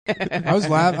I was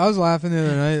laughing the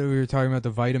other night. We were talking about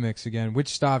the Vitamix again, which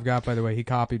Stav got, by the way. He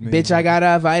copied me. Bitch, I got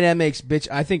a Vitamix. Bitch,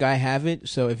 I think I have it.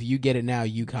 So if you get it now,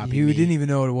 you copy me. You didn't even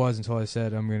know what it was until I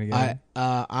said I'm gonna get it.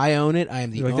 I own it. I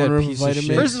am the Like owner of that piece of Vitamix.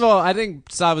 shit. First of all, I think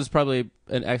Stav is probably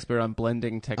an expert on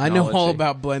blending I technology. know all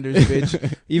about blenders,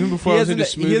 bitch. Even before I was into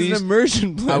smoothies. He has an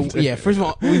immersion blender. Yeah, first of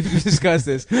all, we've discussed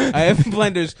this. I have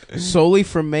blenders solely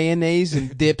for mayonnaise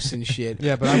and dips and shit.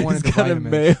 Yeah, but I wanted the He's got a Vitamix.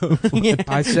 mayo. Yeah.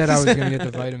 I said I was gonna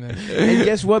get the Vitamix. And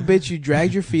guess what, bitch? You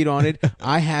dragged your feet on it.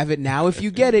 I have it now. If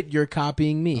you get it, you're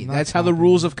copying me. I'm not That's how the copying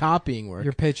rules you. of copying work.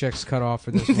 Your paycheck's cut off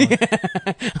for this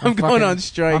month. I'm going on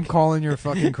strike. I'm calling your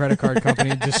fucking credit card company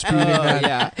and disputing that.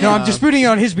 Yeah. No, I'm disputing it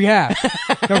on his behalf.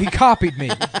 No, he copied me.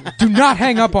 Do not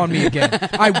hang up on me again.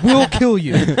 I will kill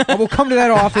you. I will come to that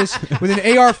office with an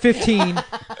AR-15,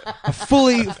 a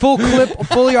full clip,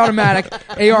 fully automatic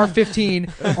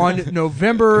AR-15 on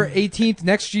November 18th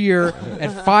next year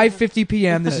at 5:50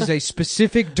 p.m. This is a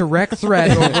specific direct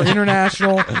threat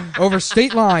over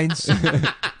state lines.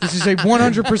 This is a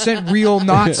 100% real,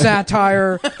 not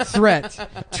satire threat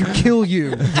to kill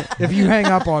you if you hang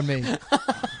up on me.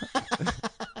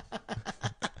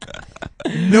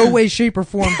 No way, shape, or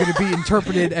form could it be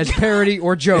interpreted as parody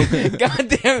or joke.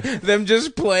 Goddamn, them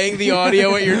just playing the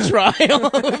audio at your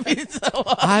trial would be so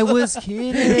awesome. I was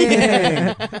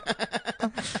kidding.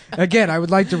 Again, I would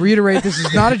like to reiterate this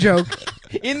is not a joke.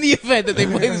 In the event that they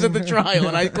play this at the trial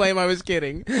and I claim I was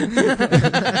kidding.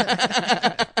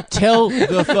 Tell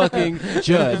the fucking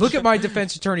judge. Look at my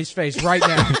defense attorney's face right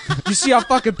now. You see how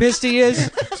fucking pissed he is?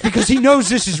 It's because he knows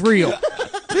this is real.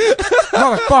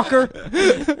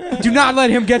 Motherfucker, do not let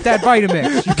him get that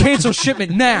Vitamix. You cancel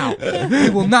shipment now. He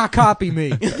will not copy me.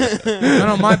 Not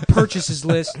on my purchases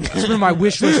list. It's been on my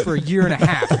wish list for a year and a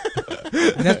half.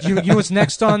 And that, you know what's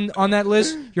next on that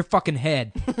list? Your fucking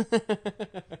head.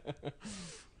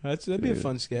 That'd be a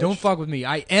fun sketch. Don't fuck with me.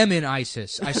 I am in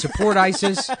ISIS. I support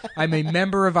ISIS. I'm a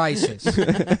member of ISIS.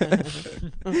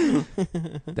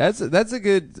 That's a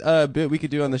good bit we could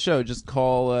do on the show. Just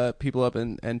call people up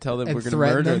and tell them And we're going to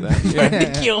threaten murder them. them.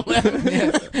 To kill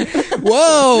them.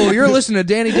 Whoa, you're listening to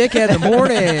Danny Dickhead in the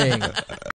morning.